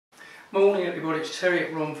Morning everybody, it's Terry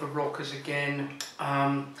at Ron for Rockers again.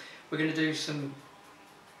 We're going to do some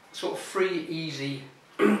sort of free, easy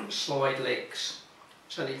slide licks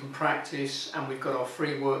so that you can practice, and we've got our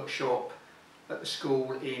free workshop at the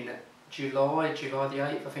school in July the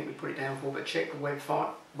 8th, I think we put it down for, but check the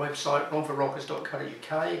website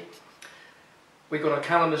ronforrockers.co.uk. We've got our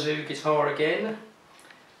Kalamazoo guitar again,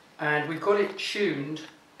 and we've got it tuned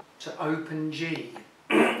to open G.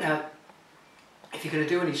 Now, if you're going to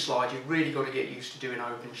do any slides, you've really got to get used to doing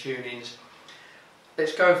open tunings.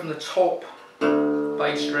 Let's go from the top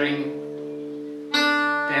bass string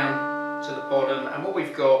down to the bottom, and what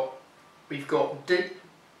we've got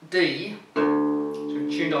D, so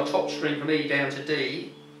we've tuned our top string from E down to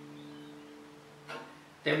D.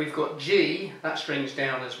 Then we've got G, that string's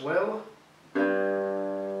down as well.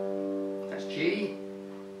 That's G.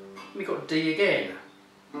 We've got D again.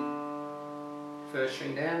 First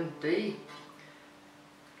string down, D.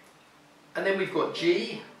 And then we've got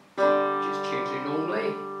G, which is tuned to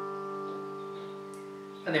normally.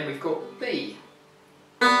 And then we've got B.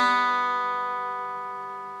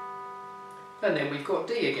 And then we've got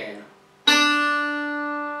D again.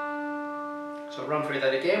 So I'll run through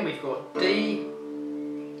that again. We've got D,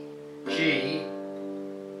 G,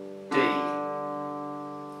 D.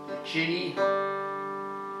 G,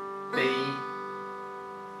 B,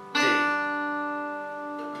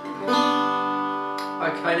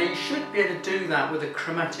 okay, now you should be able to do that with a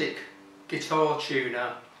chromatic guitar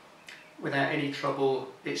tuner without any trouble.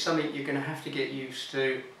 It's something you're going to have to get used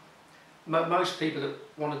to. Most people that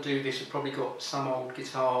want to do this have probably got some old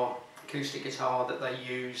guitar, acoustic guitar that they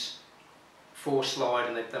use for slide,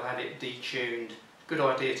 and they'll have it detuned. Good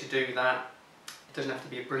idea to do that. It doesn't have to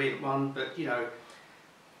be a brilliant one, but you know,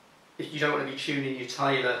 if you don't want to be tuning your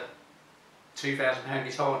Taylor £2,000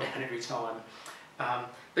 guitar down every time.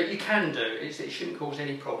 But you can do, it shouldn't cause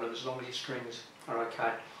any problems as long as your strings are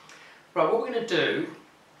okay. Right, what we're going to do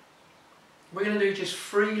just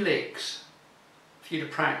 3 licks for you to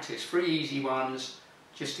practice, 3 easy ones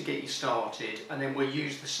just to get you started, and then we'll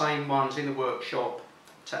use the same ones in the workshop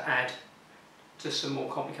to add to some more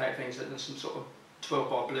complicated things, than some sort of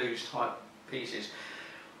 12-bar blues type pieces.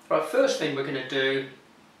 Right, first thing we're going to do,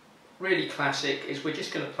 really classic, is we're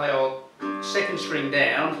just going to play our second string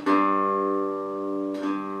down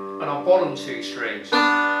and our bottom 2 strings. So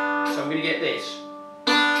I'm going to get this.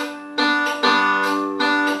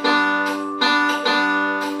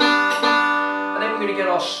 And then we're going to get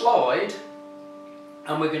our slide,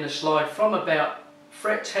 and we're going to slide from about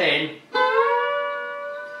fret 10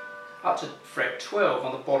 up to fret 12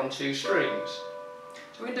 on the bottom 2 strings.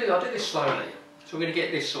 So I'll do this slowly. So we're going to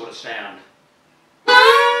get this sort of sound.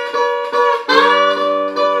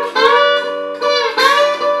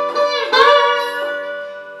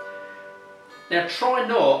 Now try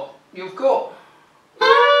not, you've got 1, 2,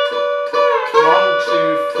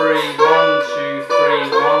 3, 1, 2, 3, 1, 2,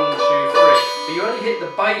 3, but you only hit the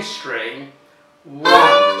bass string 1, 2, 3,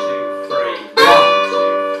 1, 2,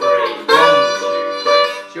 3, 1, 2, 3.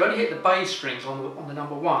 So you only hit the bass strings on the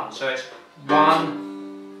number 1, so it's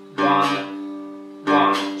 1, 1,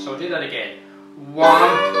 1. So I'll do that again. 1, 1,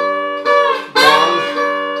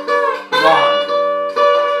 1.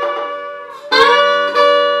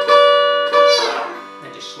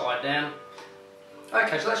 Down.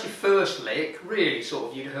 Okay, so that's your first lick. Really,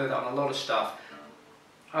 sort of, you'd heard that on a lot of stuff.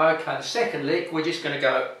 Okay, the second lick, we're just going to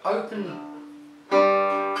go open.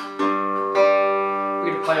 We're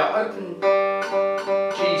going to play our open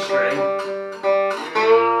G string.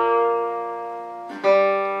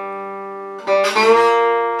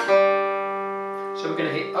 So we're going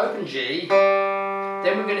to hit open G,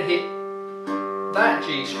 then we're going to hit that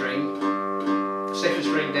G string, the second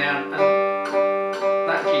string down, and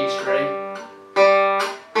that G string.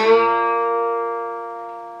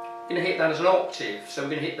 We're going to hit that as an octave, so we're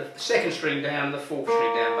going to hit the second string down, the fourth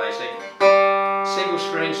string down basically. Single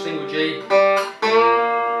string, single G,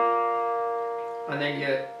 and then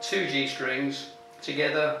your 2 G strings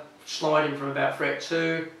together, sliding from about fret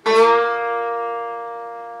 2,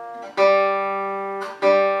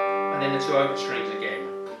 and then the 2 open strings again.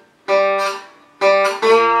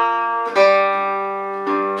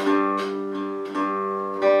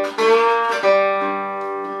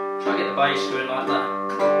 Doing like that.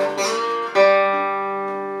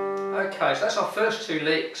 Okay, so that's our first 2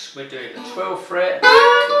 licks. We're doing the 12th fret,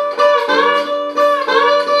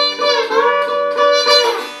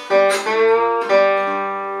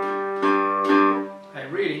 okay,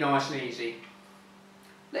 really nice and easy.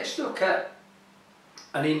 Let's look at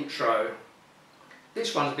an intro.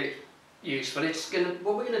 This one's a bit useful.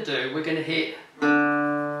 What we're going to do, we're going to hit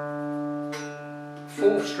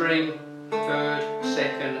 4th string, 3rd,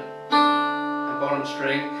 2nd and bottom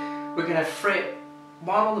string. We're going to fret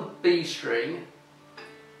 1 on the B string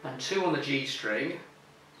and 2 on the G string,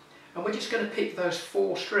 and we're just going to pick those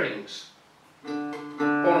 4 strings,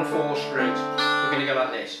 bottom 4 strings. We're going to go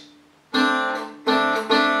like this.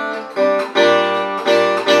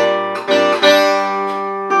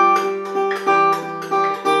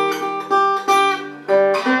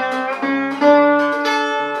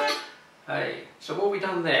 So what we've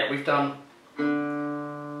done there, we've done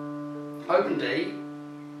open D,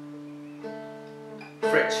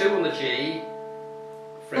 fret 2 on the G,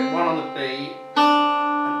 fret 1 on the B,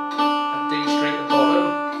 and D string at the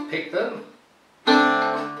bottom, pick them.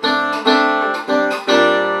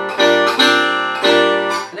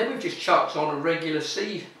 And then we've just chucked on a regular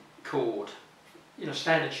C chord. You know,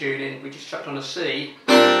 standard tuning, we just chucked on a C,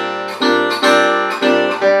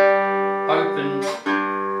 open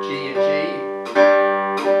G and G.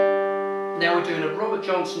 Now we're doing a Robert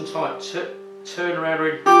Johnson type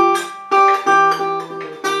turnaround.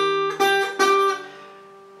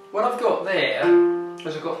 What I've got there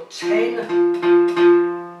is I've got 10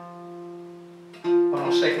 on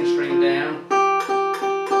our 2nd string down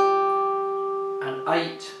and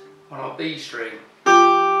 8 on our B string. I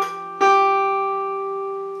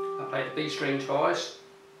play the B string twice.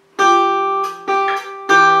 Then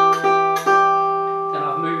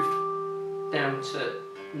I've moved down to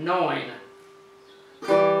 9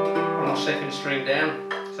 on our 2nd string down,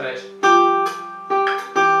 so it's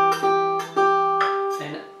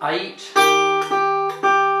then 8.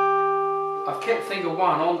 I've kept finger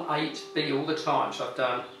 1 on 8B all the time, so I've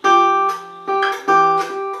done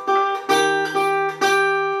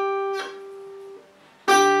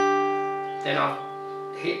then I've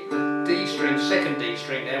hit the D string, 2nd D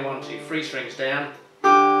string down, 1, 2, 3 strings down.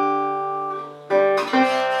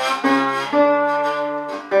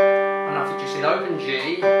 Open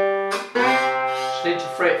G, slid to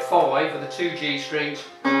fret 5 with the 2 G strings,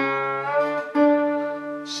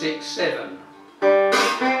 6, 7. Then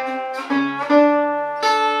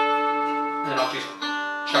I've just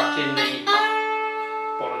chucked in the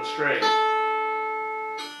bottom string.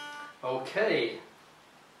 Okay,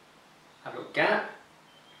 have a little gap.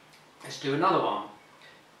 Let's do another one.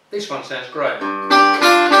 This one sounds great.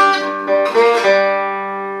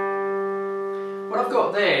 What I've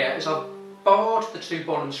got there is I've barred the 2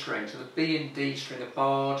 bottom strings, so the B and D string are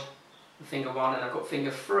barred on finger 1, and I've got finger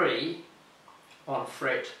 3 on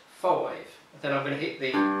fret 5. Then I'm going to hit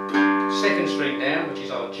the 2nd string down, which is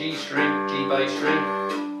our G string, G bass string.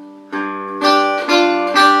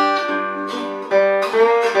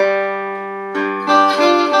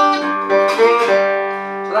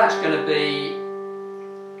 So that's going to be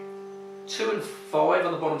 2 and 5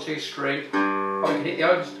 on the bottom 2 string. I can hit the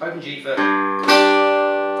open G for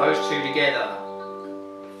those 2 together.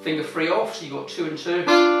 Finger 3 off, so you've got 2 and 2.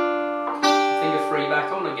 Finger 3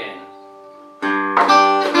 back on again.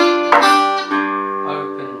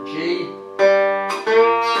 Open G.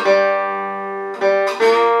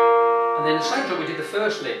 And then the same job we did the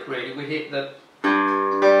first lick really. We hit the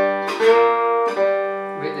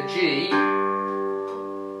G,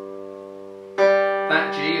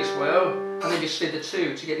 that G as well, and then just slid the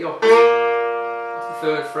 2 to get the off the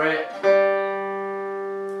 3rd fret.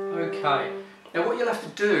 Okay, now what you'll have to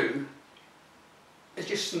do is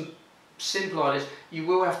just some simple ideas. You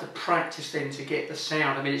will have to practice then to get the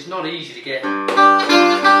sound. I mean, it's not easy to get. You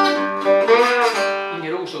can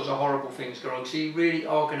get all sorts of horrible things going on, so you really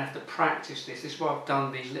are going to have to practice this. This is why I've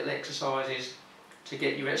done these little exercises to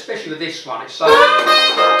get you in, especially with this one. It's so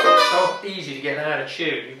easy to get that out of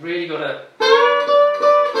tune. You've really got to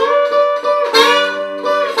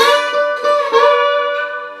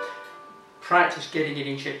practice getting it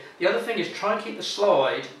in tune. The other thing is try and keep the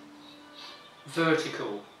slide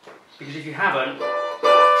vertical, because if you haven't,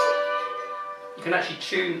 you can actually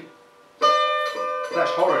tune.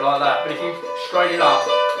 That's horrid like that, but if you straighten it up,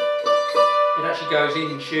 it actually goes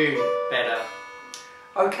in tune better.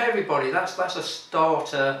 Okay everybody, that's a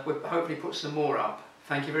starter. We'll hopefully put some more up.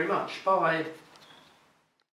 Thank you very much. Bye.